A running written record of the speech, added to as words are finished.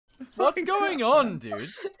What's going on, dude?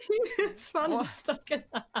 It's fun stuck in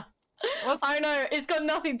that. I know, it's got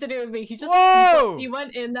nothing to do with me. He just he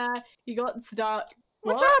went in there, he got stuck.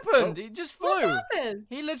 What's happened? He just flew. What's happened?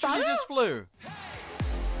 He literally just flew.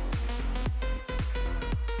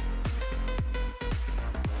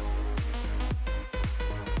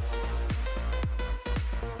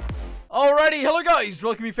 Alrighty, hello guys,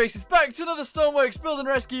 welcome you faces back to another Stormworks build and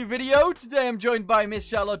rescue video. Today I'm joined by Miss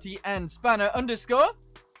Charlottie and Spanner_.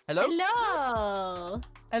 Hello. Hello.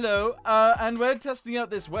 Hello, and we're testing out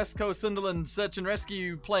this WestCo Sunderland search and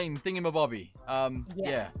rescue plane thingamabobby.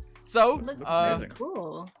 Yeah. So,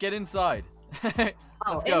 cool. Get inside.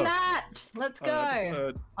 Let's go. Let's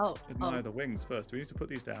go. Admire the wings first. Do we need to put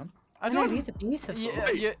these down? I don't know, these are beautiful.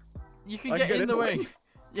 Yeah, you can get in the wing.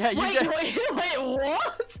 Yeah, you wait,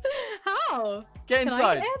 what? How? Get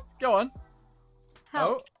inside. Go on.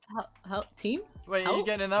 Help. Help. Team? Wait, are you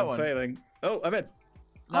getting in that one? Failing. Oh, I'm in.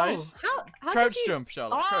 Nice. How Crouch did you... jump,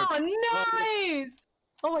 Charlotte. Oh, Crouch. nice.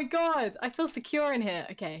 Oh my god, I feel secure in here.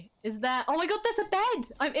 Okay, is there... Oh my god, there's a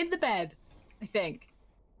bed. I'm in the bed, I think.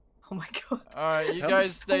 Oh my god. Alright, you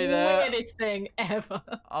guys stay there. Weirdest thing ever.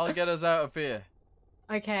 I'll get us out of here.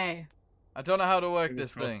 Okay. I don't know how to work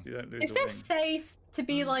this thing. Is this safe to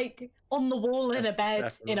be like on the wall in a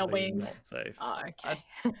bed in a wing? Not safe. Oh, okay.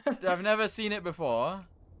 I've never seen it before.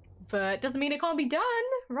 But doesn't mean it can't be done,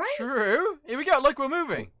 right? True. Here we go. Look, we're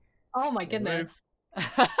moving. Oh my goodness.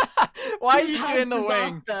 Why are you two in the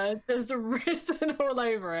wing? There's a written all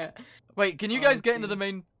over it. Wait, can you guys get into the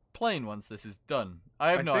main plane once this is done?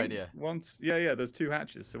 I have no idea. Yeah, there's two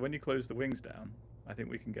hatches. So when you close the wings down, I think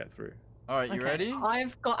we can get through. All right, you ready?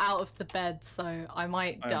 I've got out of the bed, so I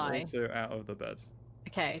might die. I'm also out of the bed.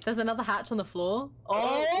 Okay, there's another hatch on the floor. Oh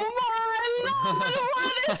my lord,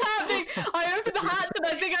 what is happening? I opened the hatch and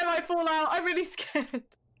I think I might fall out. I'm really scared.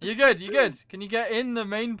 You're good, you're good. Can you get in the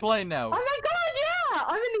main plane now? Oh my god, yeah!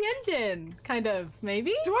 I'm in the engine, kind of,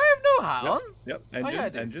 maybe? Do I have no hat on? Yep,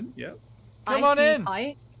 engine, yep. Come on in.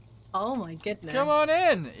 Oh my goodness. Come on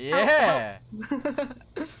in, yeah.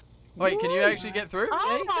 Wait, can you actually get through?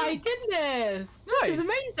 Oh my goodness! Nice. This is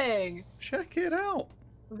amazing! Check it out!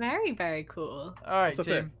 Very, very cool. Alright,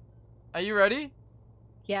 team. Are you ready?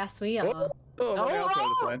 Yes, we are.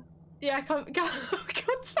 Oh. Yeah, come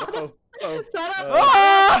Spanner! Spanner!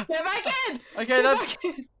 Ah! Get back in! Okay,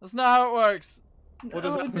 that's not how it works. What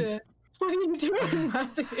does that mean? What are you doing,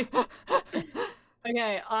 Matty?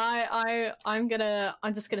 Okay,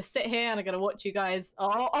 I'm just gonna sit here and I'm gonna watch you guys.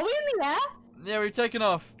 Oh, are we in the air? Yeah, we've taken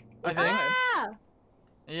off. I think.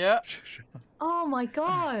 Yeah. Oh my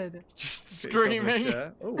god. Just screaming.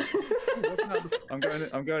 Oh,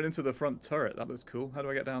 I'm going into the front turret. That looks cool. How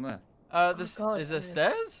do I get down there? Is there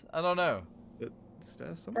stairs? I don't know.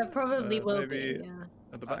 Stairs somewhere? There probably will be. Yeah.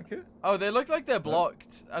 At the back here? Oh, they look like they're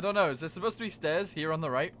blocked. I don't know. Is there supposed to be stairs here on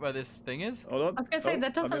the right where this thing is? Hold on. I was gonna say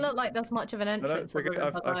that doesn't look like there's much of an entrance.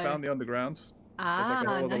 I found the underground. There's like a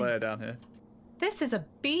whole other layer down here. This is a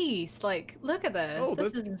beast. Like, look at this. Oh,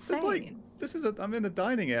 this is insane. I'm in the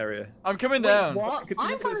dining area. I'm coming down. What?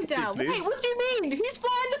 I'm coming down. Wait, what do you mean? Who's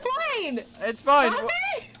flying the plane? It's fine.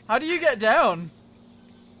 How do you get down?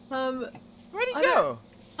 Where'd he go?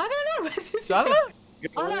 I don't know. Spanner?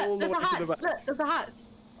 Oh, look, there's a hatch. Look, there's a hatch.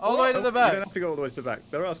 All the way to the back. You don't have to go all the way to the back.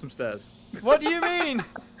 There are some stairs. What do you mean?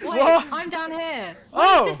 Wait, what? I'm down here.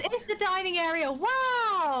 Oh! Wait, this is the dining area.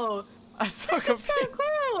 Wow! I'm so confused. This is so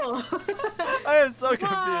cool. I am so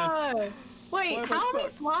confused. Wait, how are we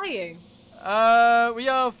flying? We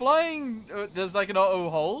are flying. There's like an auto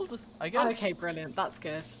hold, I guess. Okay, brilliant. That's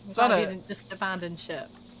good. Spanner, we didn't just abandon ship.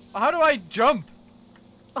 How do I jump?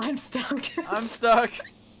 I'm stuck. I'm stuck.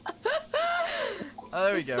 Oh,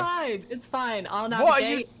 there we go. It's fine. It's fine. I'll navigate. What are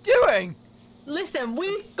you doing? Listen,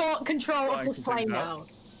 we've got control of this plane now.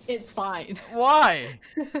 It's fine. Why?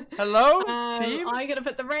 Hello, team? I'm gonna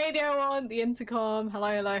put the radio on, the intercom. Hello,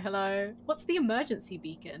 hello, hello. What's the emergency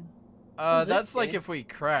beacon? That's like if we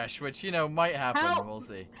crash, which, you know, might happen. Help. We'll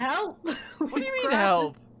see. Help! What do you mean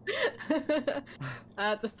help?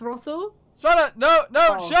 The throttle? Spanner, no,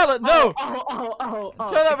 Charlotte, no! Oh.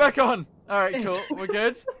 Turn that back on. All right, cool. We're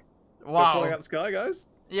good. Wow. Falling out the sky, guys.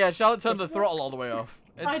 Yeah, Charlotte turned the throttle all the way off.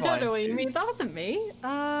 It's fine. don't know what you mean. That wasn't me.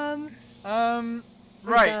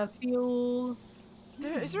 Right. Fuel.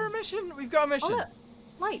 Is there a mission? We've got a mission. Oh, look.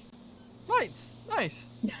 Lights. Lights. Nice.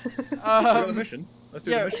 We got a mission. Let's do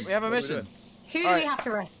the mission. We have a mission. Who do we have to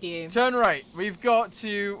rescue? Turn right. We've got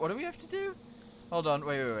to... What do we have to do? Hold on.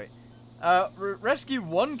 Wait. Rescue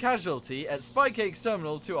one casualty at Spycake's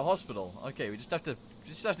terminal to a hospital. Okay, we just have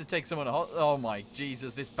to take someone to oh my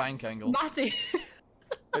Jesus, this bank angle. Matty.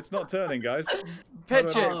 It's not turning, guys.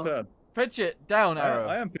 Pitch it. Pitch it. Down arrow.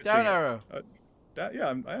 I am pitching down it. arrow.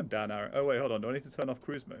 Yeah, I am down arrow. Oh wait, hold on. Do I need to turn off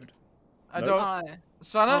cruise mode? I No. don't.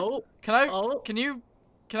 Sana, can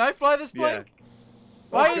I fly this plane? Yeah.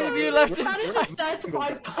 Why Oh, have God. you left it? That is a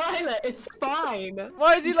certified pilot. It's fine.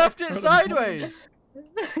 Why has he left it sideways?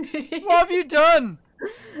 What have you done?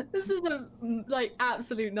 This is a like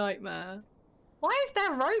absolute nightmare. Why is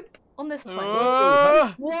there rope on this plane?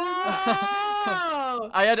 Whoa! Whoa!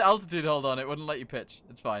 I had altitude hold on. It wouldn't let you pitch.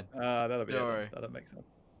 It's fine. That'll be Don't it. worry. That'll make sense.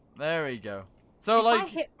 There we go. So If like, I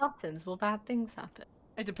hit buttons, will bad things happen?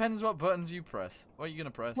 it depends what buttons you press. What are you gonna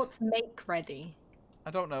press? What's make ready? I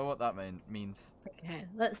don't know what that means. Okay,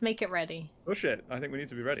 let's make it ready. Oh shit! I think we need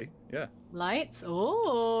to be ready. Yeah. Lights.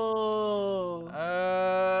 Ooh.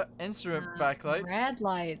 Instrument backlights. Red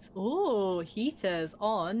lights. Ooh, heaters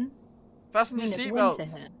on. Fasten your I mean, it's seatbelts.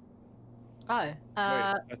 winter here. Oh. Wait,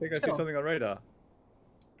 I think I see sure. something on radar.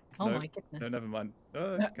 Oh No. my goodness. No, never mind.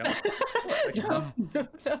 Oh, No.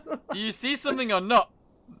 Do you see something or not?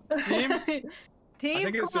 Team? Team, I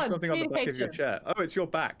think it's come just something on the back of your communication. chair. Oh, it's your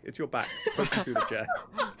back. It's your back. Poking through the chair.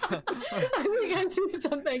 I think I see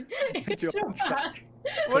something. It's your your hunch back. back.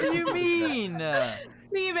 What do you mean?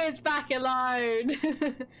 Leave its back alone. Have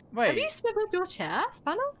you Wait. swiveled your chair,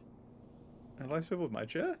 Spanner? Have I swiveled my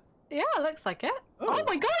chair? Yeah, looks like it. Oh. Oh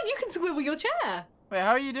my god, you can swivel your chair. Wait,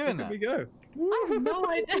 how are you doing Look at that? me go. I have no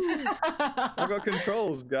idea. I've got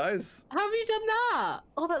controls, guys. How have you done that?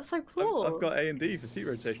 Oh, that's so cool. I've got A and D for seat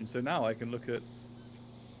rotation, so now I can look at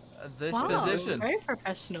This wow, position. Very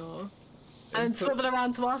professional. And input swivel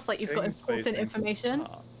around to us like you've got things, important spacing, information.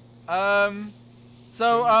 start,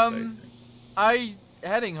 So, spacing. I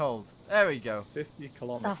heading hold. There we go. 50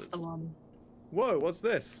 kilometers. That's the one. Whoa, what's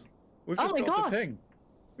this? We've Oh just my dropped gosh. a ping.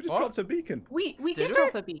 We just What? dropped a beacon. We Did did we?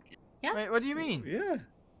 drop a beacon. Yeah. Wait, what do you mean? Yeah.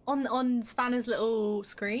 On Spanner's little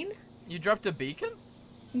screen. You dropped a beacon?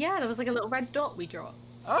 Yeah, there was like a little red dot we dropped.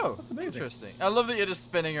 Oh, That's amazing. interesting. I love that you're just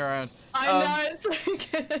spinning around. I know, it's so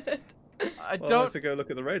good. I Well, I don't. have to go look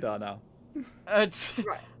at the radar now. It's,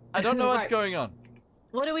 Right. I don't know what's Right. going on.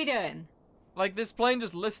 What are we doing? Like this plane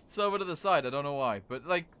just lists over to the side. I don't know why, but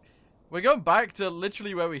like, we're going back to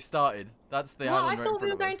literally where we started. That's the Well, island I right in thought we front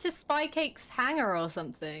were of going us. to Spy Cake's hangar or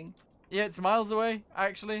something. Yeah, it's miles away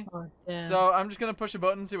actually. Oh, yeah. So I'm just gonna push a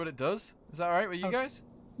button and see what it does. Is that alright with you Okay. guys?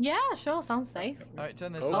 Yeah, sure, sounds safe. Alright,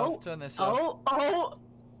 turn this Oh. off. Turn this off. Oh.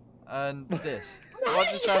 And this. What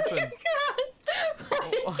just happened? My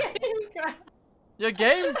game crashed. Your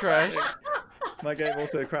game crashed. My game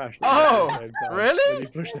also crashed. Oh, at the same time really? when you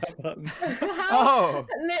pushed that button. Oh,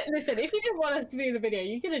 Listen, if you didn't want us to be in the video,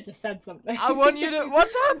 you could have just said something. I want you to.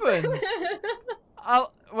 What's happened?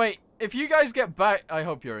 I'll wait. If you guys get back, I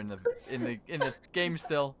hope you're in the game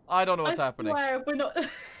still. I don't know what's happening. Swear, we're not.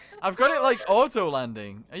 I've got it like auto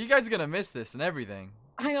landing. You guys are gonna miss this and everything.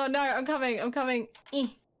 Hang on, no, I'm coming. I'm coming. No,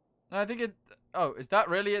 I think it. Oh, is that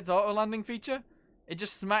really its auto landing feature? It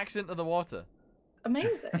just smacks into the water.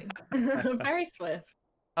 Amazing. Very swift.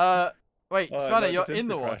 Wait, Oh, Spanner, no, you're just in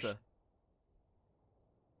the insta-crash. water.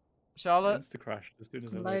 Charlotte, Insta crashed as soon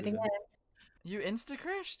as I Loading loaded in. you insta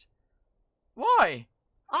crashed? Why?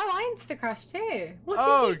 Oh, I insta crashed too. What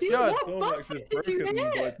Oh, did you do? God. What Stormworks button is did you broken,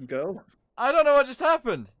 boys hit? and girls. I don't know what just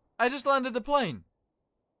happened. I just landed the plane.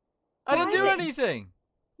 I Why didn't do is it- anything.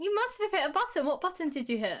 You must have hit a button. What button did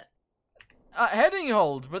you hit? Heading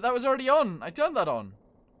hold, but that was already on. I turned that on.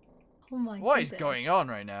 Oh my god. What is going on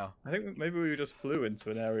right now? I think maybe we just flew into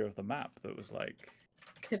an area of the map that was like,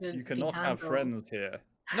 Couldn't you be cannot have handled. friends here.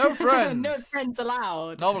 No friends. No friends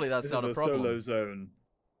allowed. Normally that's This not is a a problem. solo zone.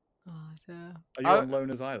 Oh dear. Are you I- on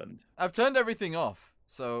Loner's Island? I've turned everything off,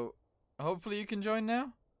 so hopefully you can join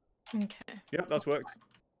now. Okay. Yep, that's worked.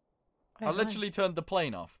 I literally turned the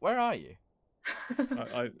plane off. Where are you?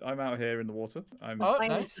 I'm out here in the water. I'm. Oh, Mine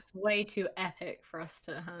nice. is just way too epic for us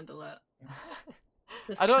to handle it.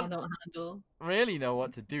 Just I don't- cannot handle. Really know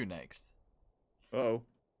what to do next. Oh.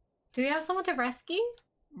 Do we have someone to rescue?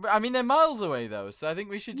 But, I mean, they're miles away though, so I think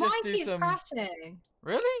we should just Mine do keeps some. crashing.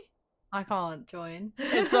 Really? I can't join.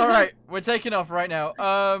 It's all right. We're taking off right now.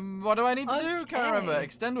 What do I need to do? Can't remember. Okay.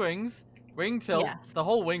 Extend wings, wing tilt. Yes. The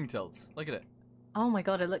whole wing tilts. Look at it. Oh my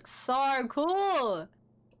god, it looks so cool.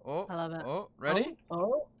 Oh, I love it. oh, ready?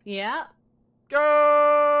 Oh, yeah.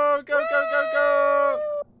 Go! Go! Go! Go!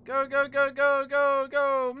 Go! Go! Go! Go! Go! Go!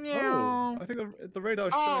 Go! Oh, Meow. I think the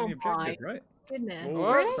radar's Oh showing the objective, my right? Goodness.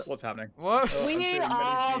 Oh, Really? what's happening? What? Oh, I'm We doing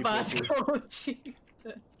are many G-forces. vertical.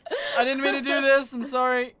 Jesus. I didn't mean to do this. I'm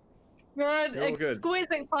sorry. You're an You're all good.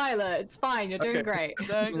 exquisite pilot. It's fine. You're doing Okay. great.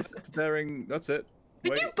 Thanks. Bearing, that's it. Are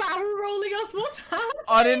Wait. you barrel rolling us? What's happening?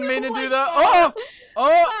 I didn't mean to Oh my do that. God. Oh!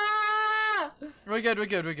 Oh! Ah! We're good. We're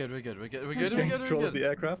good. We're good. We're good. We're good. We're good. We're good. Control We're of the good.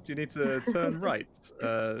 aircraft. You need to turn right.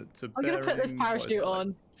 I'm gonna put this bearing- parachute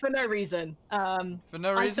on for no reason. For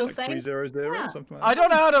no I reason. feel safe. 300, Yeah. something like I that. don't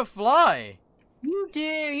know how to fly. You do.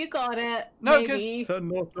 You got it. No, 'cause- Maybe. Turn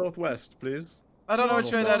northwest, please. I don't know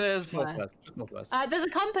which way that is. Northwest. Just northwest. There's a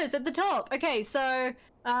compass at the top. Okay, so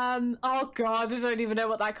oh god, I don't even know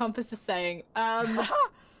what that compass is saying. I don't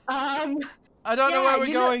know Yeah, where we're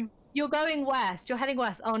you look- going. You're going west. You're heading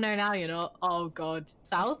west. Oh no, now you're not. Oh god,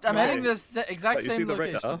 south. I'm heading Right. the exact Right, you see same the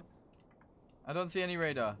location. radar? I don't see any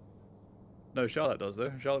radar. No, Charlotte does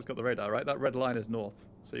though. Charlotte's got the radar, right? That red line is north.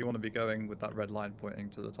 So you want to be going with that red line pointing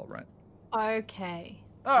to the top right. Okay.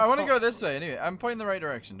 Oh, I The want to top. go this way. Anyway, I'm pointing the right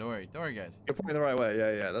direction. Don't worry. Don't worry, guys. You're pointing the right way.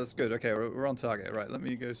 Yeah, that's good. Okay, we're on target. Right, let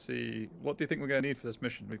me go see. What do you think we're going to need for this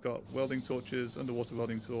mission? We've got welding torches, underwater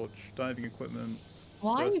welding torch, diving equipment.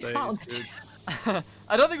 Why are you first sat on aid, the good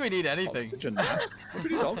I don't think we need anything. oxygen mask. What do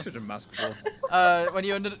we need an oxygen mask for? When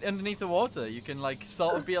you're underneath the water, you can like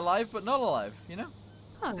sort of be alive but not alive. You know?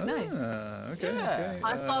 Oh, nice. Okay, Yeah. okay.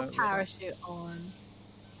 I've got a what else? parachute on.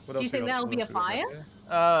 What Do you else we think got? there'll What be a else we got fire?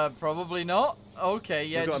 here? Probably not. Okay,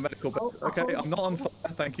 yeah. We've got a Just... medical bed. Oh, Okay, I'm not on fire,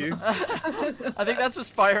 thank you. I think that's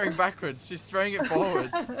just firing backwards. She's throwing it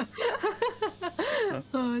forwards.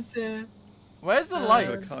 Oh dear. Where's the Uh, The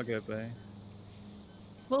lights? cargo bay.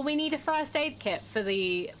 Well, we need a first aid kit for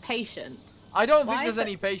the patient. I don't Why think is there's it-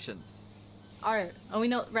 any patients. Are we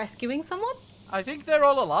not rescuing someone? I think they're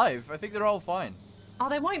all alive. I think they're all fine. Oh,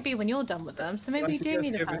 they won't be when you're done with them, so maybe I you do suggest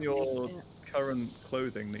need a given first your aid kit. current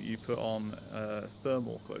clothing that you put on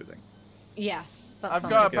thermal clothing. Yes. That I've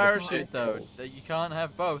sounds got a like get us parachute out. though. That you can't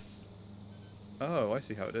have both. Oh, I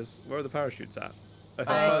see how it is. Where are the parachutes at? If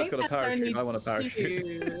I Charlotte's think got a that's parachute, only I want a parachute.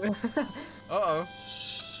 You. Uh-oh.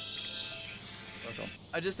 Rock on.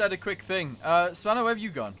 I just had a quick thing. Spanner, where have you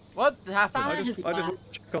gone? What happened? Spanner- I just fine. want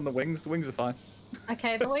to check on the wings. The wings are fine.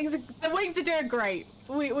 Okay, the wings are doing great.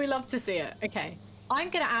 We love to see it. Okay. I'm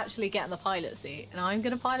gonna actually get in the pilot seat and I'm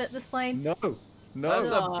gonna pilot this plane. No, That's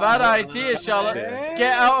no. a bad idea, Charlotte.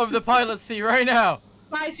 Get out of the pilot seat right now.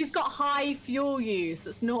 Guys, we've got high fuel use.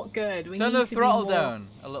 That's not good. We Turn need the to be throttle more- down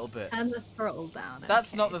a little bit. Turn the throttle down.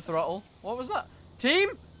 That's okay, not the so- throttle. What was that? Team?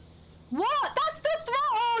 What? That's the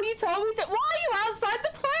throttle! You told me to. Why are you outside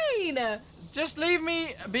the plane? Just leave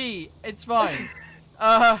me be. It's fine.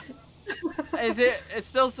 It's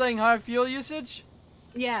still saying high fuel usage?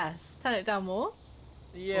 Yes. Turn it down more.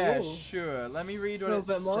 Yeah, Ooh. sure. Let me read what Little it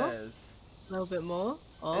bit more? says. A little bit more.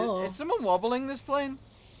 Oh. Is someone wobbling this plane?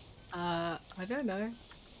 I don't know.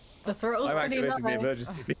 The throttle's I'm pretty activating the low.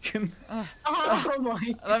 emergency beacon. Oh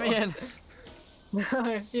my god. Let me in.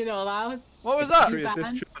 No, you're not allowed. What was The that? battery is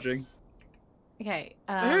Ban. discharging. Okay.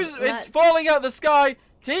 It's let's- falling out the sky.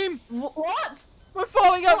 Team, What? we're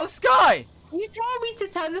falling out the sky. You told me to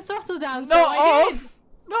turn the throttle down, so Not I did. off.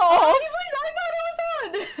 Not off. Anyways, I thought it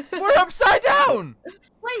was on. We're upside down.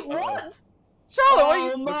 Wait, what? Charlotte, what are Oh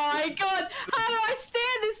you... my god! How do I steer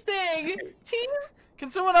this thing? Team, Can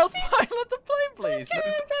someone else pilot the plane, please? I'm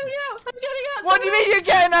getting out! I'm getting out! What do you mean you're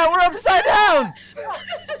getting out? We're upside down.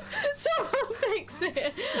 Someone fix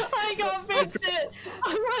it! I can't fix it!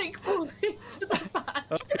 I'm like falling to the back.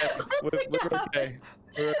 Okay, we're okay.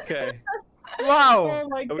 We're okay. Wow. Oh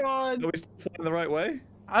my Are we- god! Are we still flying the right way?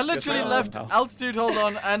 I literally Yes, I am left now. altitude hold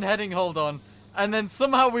on and heading hold on, and then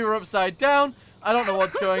somehow we were upside down. I don't know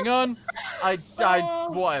what's going on.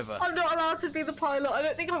 Whatever. I'm not allowed to be the pilot. I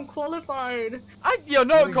don't think I'm qualified. You're I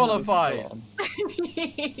not think that was qualified. still on.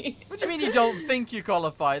 What do you mean you don't think you're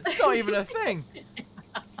qualified? It's not even a thing.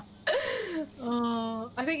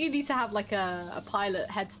 Oh, I think you need to have like a pilot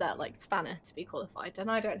headset like Spanner to be qualified, and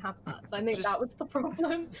I don't have that, so I think Just- that was the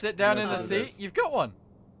problem. Sit down Yeah, in a that seat. is. You've got one.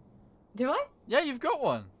 Do I? Yeah, you've got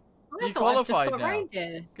one. I You thought I've just qualified got now.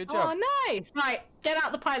 reindeer. Good job. Oh, nice. Right, get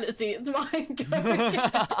out the pilot seat. It's mine.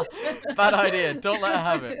 Go. Bad idea. Don't let her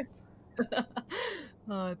have it.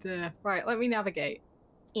 Oh dear. Right, let me navigate.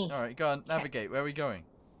 All right, go on. Navigate. Where are we going?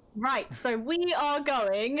 Right, so we are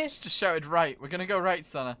going. It's just shouted right. We're gonna go right,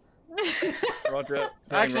 Sana. Roger. turning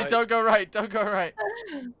Actually, right. don't go right. Don't go right.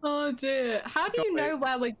 Oh dear. How do you Got know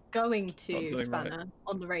where we're going Not to, turning right. Spanner,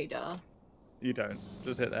 on the radar? You don't.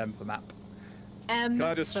 Just hit M for map. Can Can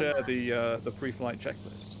I just share the pre-flight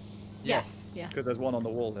checklist? Yes. Yeah. Because there's one on the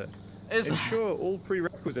wall here. Is Ensure all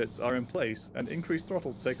prerequisites are in place and increase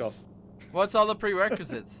throttle takeoff. what's all the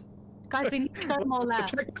prerequisites? Guys, we need to go more The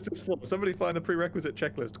left. checklist is for. Somebody find the prerequisite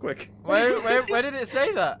checklist, quick. Where did it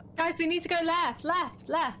say that? Guys, we need to go left.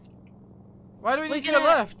 Why do we We're need to go gonna-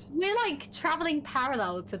 left? We're like traveling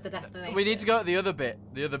parallel to the destination. We need to go at the other bit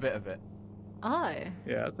of it. Oh.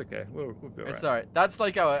 Yeah, that's okay. We'll be alright. It's alright. That's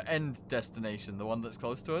like our end destination, the one that's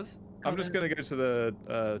close to us. I'm just gonna go to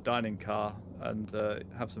the dining car and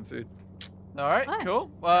have some food. All right, Oh.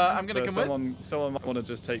 cool. I'm gonna So come with. someone might want to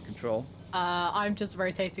just take control. I'm just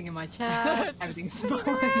rotating in my chair. Everything's Just-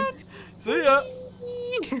 fine. See ya.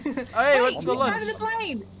 Hey, what's for lunch? The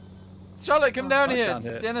plane. Charlotte, come down I'm here. down It's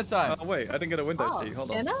here. dinner time. Oh wait, I didn't get a window seat.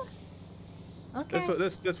 Hold on. Dinner? Okay.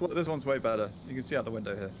 This one's way better. You can see out the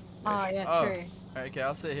window here. Oh yeah, Oh. true. Okay,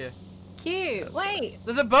 I'll sit here. Cute. Wait.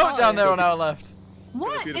 There's a boat Oh, down there yeah. on our left.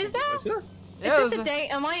 What is that? Is there? Yeah, Is this there's a date?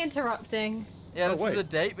 Am I interrupting? Yeah, Oh, this is wait. a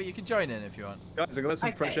date, but you can join in if you want. Guys, I can let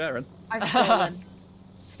some fresh Okay. air in. I've stolen.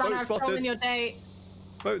 Spanner, I've spotted. stolen your date.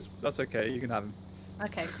 Boats, that's okay. You can have them.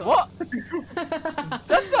 Okay, cool. What?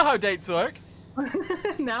 That's not how dates work.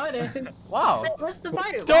 Now it is. Wow. Wait, what's the boat?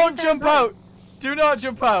 Why Don't is there a jump boat? out. Do not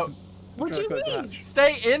jump out. What do you Close the mean? hatch.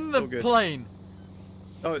 Stay in the All good. plane.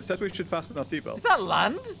 Oh, it says we should fasten our Is seatbelts. that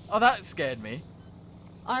land? Oh, that scared me.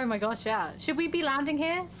 Oh my gosh, yeah. Should we be landing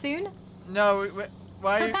here soon? No,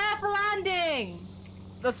 why? Prepare for landing!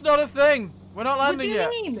 That's not a thing. We're not What do landing you yet.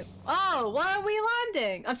 mean? Oh, why are we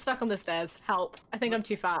landing? I'm stuck on the stairs. Help. I think I'm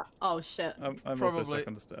too fat. Oh shit. I'm also Probably. stuck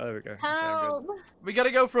on the there we go. Okay, Help! We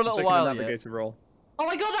gotta go for a I'm little taking while the yet. navigator roll. Oh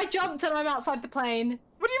my god, I jumped and I'm outside the plane.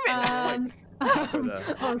 What do you mean? Halfway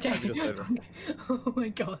there. Okay. Just over. Oh my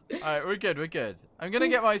god. Alright, we're good, we're good. I'm gonna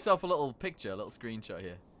get myself a little picture, a little screenshot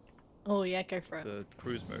here. Oh yeah, go for it. The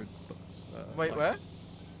cruise mode. Wait, light. where?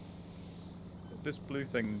 This blue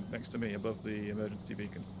thing next to me above the emergency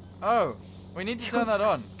beacon. Oh, we need to turn that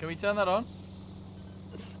on. Can we turn that on?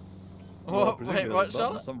 Well, What? presumably Wait, there's what, a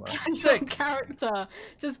Charlotte? button somewhere. Your 6. character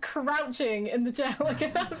just crouching in the chair like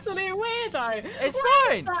an absolute weirdo. It's What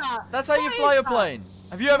fine. is that? That's how you What fine is a that? plane.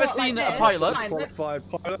 Have you ever What, like seen a this? pilot? Fine. Qualified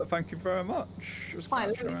pilot, thank you very much. Just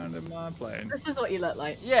Pilot. crouching around in my plane. This is what you look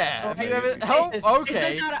like. Yeah. Have Okay. you ever? Is Oh, Is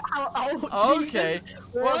okay. this oh, Jesus. Okay.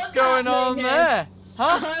 What's What's going on happening here? there?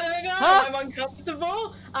 I Huh? don't know. Huh? I'm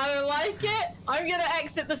uncomfortable. I don't like it. I'm gonna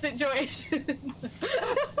exit the situation.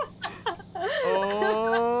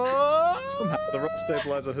 Oh. Somehow the rock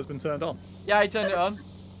stabilizer has been turned on. Yeah, I turned it on.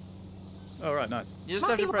 Oh right, nice. You just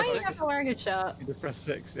Matty, have to why are press you 6. never wearing a shirt? You just press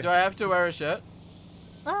 6. Yeah. Do I have to wear a shirt?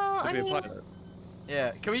 Oh, To I be a mean, pilot.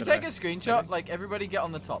 Yeah. Can we Don't take know. a screenshot? Maybe. Like everybody get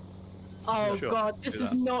on the top. oh Sure, god, this do is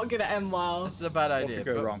that. not gonna end well. This is a bad What idea. could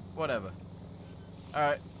go but wrong? Whatever. All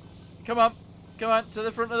right. Come on. Come on to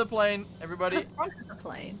the front of the plane, everybody. The front of the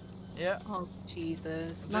plane. Yeah. Oh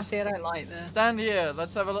Jesus, Just Matty, I don't like this. Stand here.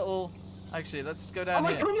 Let's have a little. Actually, let's go Oh down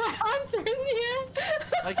my here. god, my hands are in the air.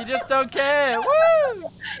 Like you just don't care. Woo!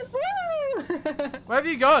 Woo! Where have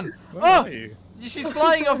you gone? Where Oh! are you? She's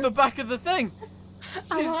flying off the back of the thing.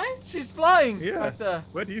 Am I? She's flying Yeah. right there.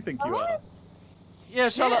 Where do you think you Am I? are? Yeah,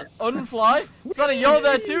 Charlotte, unfly. Spanner, you're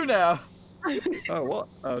there too now. Oh what?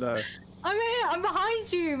 Oh no. I'm here. I'm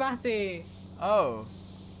behind you, Matty. Oh.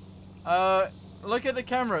 Look at the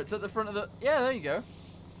camera. It's at the front of the. Yeah, there you go.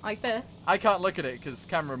 Like this. I can't look at it because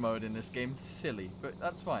camera mode in this game's silly, but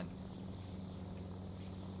that's fine.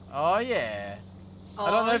 Oh yeah. I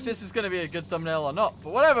don't know if this is gonna be a good thumbnail or not,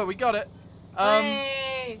 but whatever, we got it.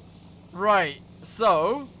 Hey. Right.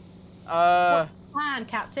 So, Plan,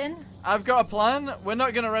 Captain. I've got a plan. We're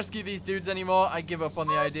not gonna rescue these dudes anymore. I give up on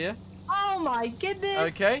the idea. Oh my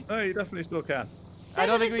goodness. Okay. No, you definitely still can. I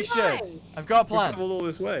don't They're think we gonna should. die. I've got a We've plan. traveled all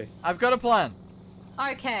this way. I've got a plan.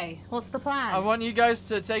 Okay, what's the plan? I want you guys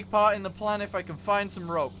to take part in the plan if I can find some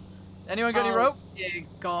rope. Anyone got any rope? Dear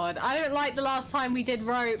God, I don't like the last time we did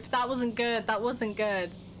rope. That wasn't good. That wasn't good.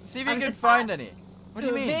 See if I you was can attached find any. What do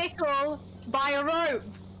you to a mean? vehicle by a rope.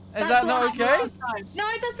 Is That's that what not happened okay? last time. No,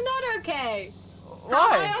 that's not okay. How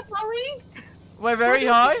Why? high up are we? We're very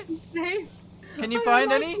high. Safe. Can you I don't find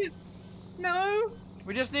like any? it. No.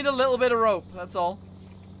 We just need a little bit of rope. That's all.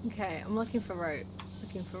 Okay, I'm looking for rope.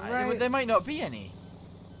 Looking for There rope. might not be any.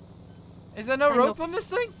 Is there no Hang rope on. on this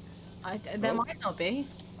thing? There Rope? might not be.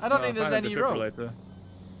 I don't No, think there's found a any rope. defibrillator.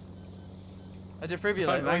 A Found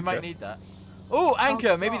defibrillator. an We might anchor. need that. Oh,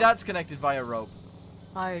 anchor. Maybe God. that's connected via rope.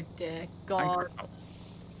 Oh dear God. Anchor out.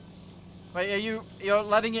 Wait, you're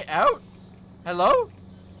letting it out? Hello?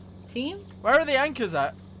 Team? Where are the anchors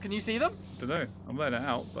at? Can you see them? Dunno. I'm letting it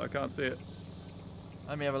out, but I can't see it.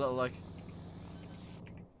 Let me have a little look.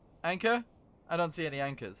 Anchor? I don't see any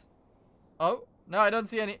anchors. Oh, no, I don't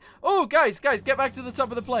see any. Oh, guys, get back to the top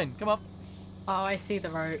of the plane. Come on. Oh, I see the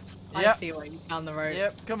ropes. I Yep. see where you found the ropes.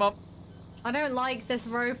 Yep, come on. I don't like this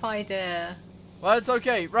rope idea. Well, it's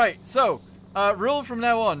okay. Right, so, rule from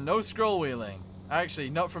now on, no scroll wheeling. Actually,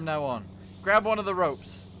 not from now on. Grab one of the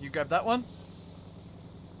ropes. You grab that one?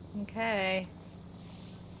 Okay.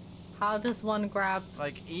 How does one grab?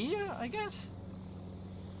 Like E, I guess?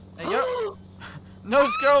 There you go. No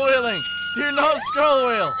scroll wheeling. Do not scroll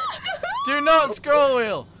wheel. Do not scroll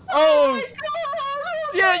wheel. Oh. my God.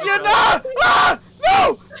 Yeah, you know. Ah,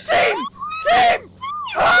 no. Team.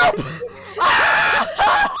 Help.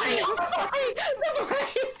 Ah!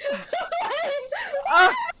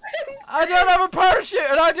 I don't have a parachute,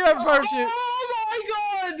 and I do have a parachute. Oh my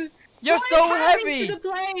God. You're What so is happening heavy. to the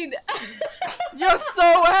plane? You're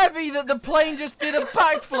so heavy that the plane just did a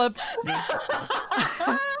backflip.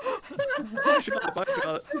 Look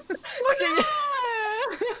at you.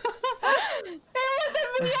 It wasn't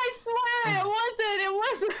me, I swear. It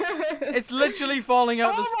wasn't. It's literally falling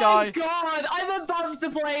out the Oh sky. my God, I'm above the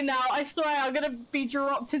plane now. I swear I'm gonna be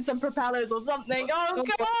dropped in some propellers or something. Oh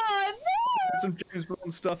God, no! Some James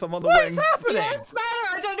Bond stuff. I'm on the What's wing. happening? Yes, Spanner,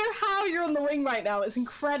 I don't know how you're on the wing right now. It's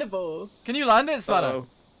incredible. Can you land it, Spanner? Uh-oh.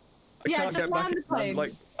 I Yeah, can't just get back land the in. I'm plane.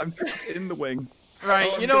 like, I'm trapped in the wing. Right,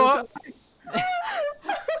 Oh, I'm you know gonna what? die.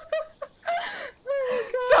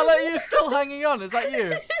 Charlotte, you're still hanging on. Is that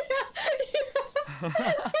you? I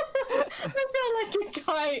feel like a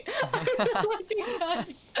kite. I feel like a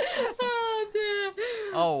kite. Oh dear.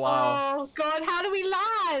 Oh, wow. Oh God, how do we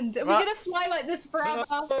land? Are we Well- gonna fly like this forever?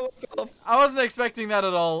 Oh, I fell off. I wasn't expecting that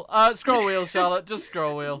at all. Scroll wheel, Charlotte. Just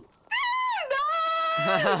scroll wheel. No!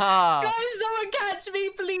 Guys, someone catch me,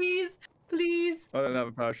 please. Please. I don't have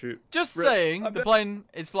a parachute. Just Rip. saying, I'm the dead. plane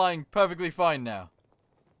is flying perfectly fine now.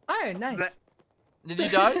 Oh, nice. Blech. Did you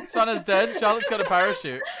die? Spanner's dead. Charlotte's got a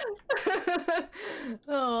parachute.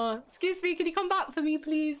 Oh, excuse me, can you come back for me,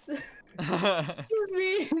 please? Excuse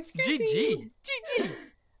me. Excuse me. GG.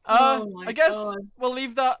 Oh my I guess God. we'll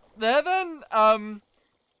leave that there then.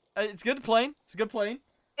 It's a good plane. It's a good plane.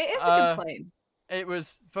 It is a good plane. It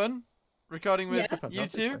was fun recording with Yeah. you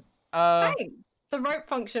Fantastic two. plane. Hey, the rope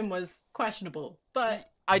function was questionable, but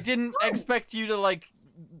I didn't expect you to like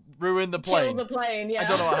ruin the kill plane. the plane, yeah. I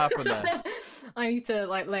don't know what happened there. I need to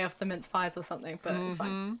like lay off the mince pies or something, but it's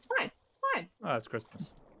fine. It's fine. It's fine. Oh, it's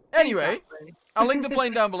Christmas. Anyway, Exactly. I'll link the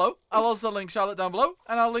plane down below. I'll also link Charlotte down below,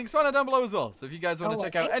 and I'll link Spanner down below as well. So if you guys want to Oh,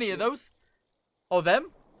 check out thank any of you. those, or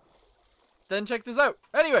them, then check this out.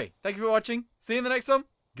 Anyway, thank you for watching. See you in the next one.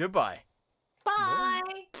 Goodbye. Bye.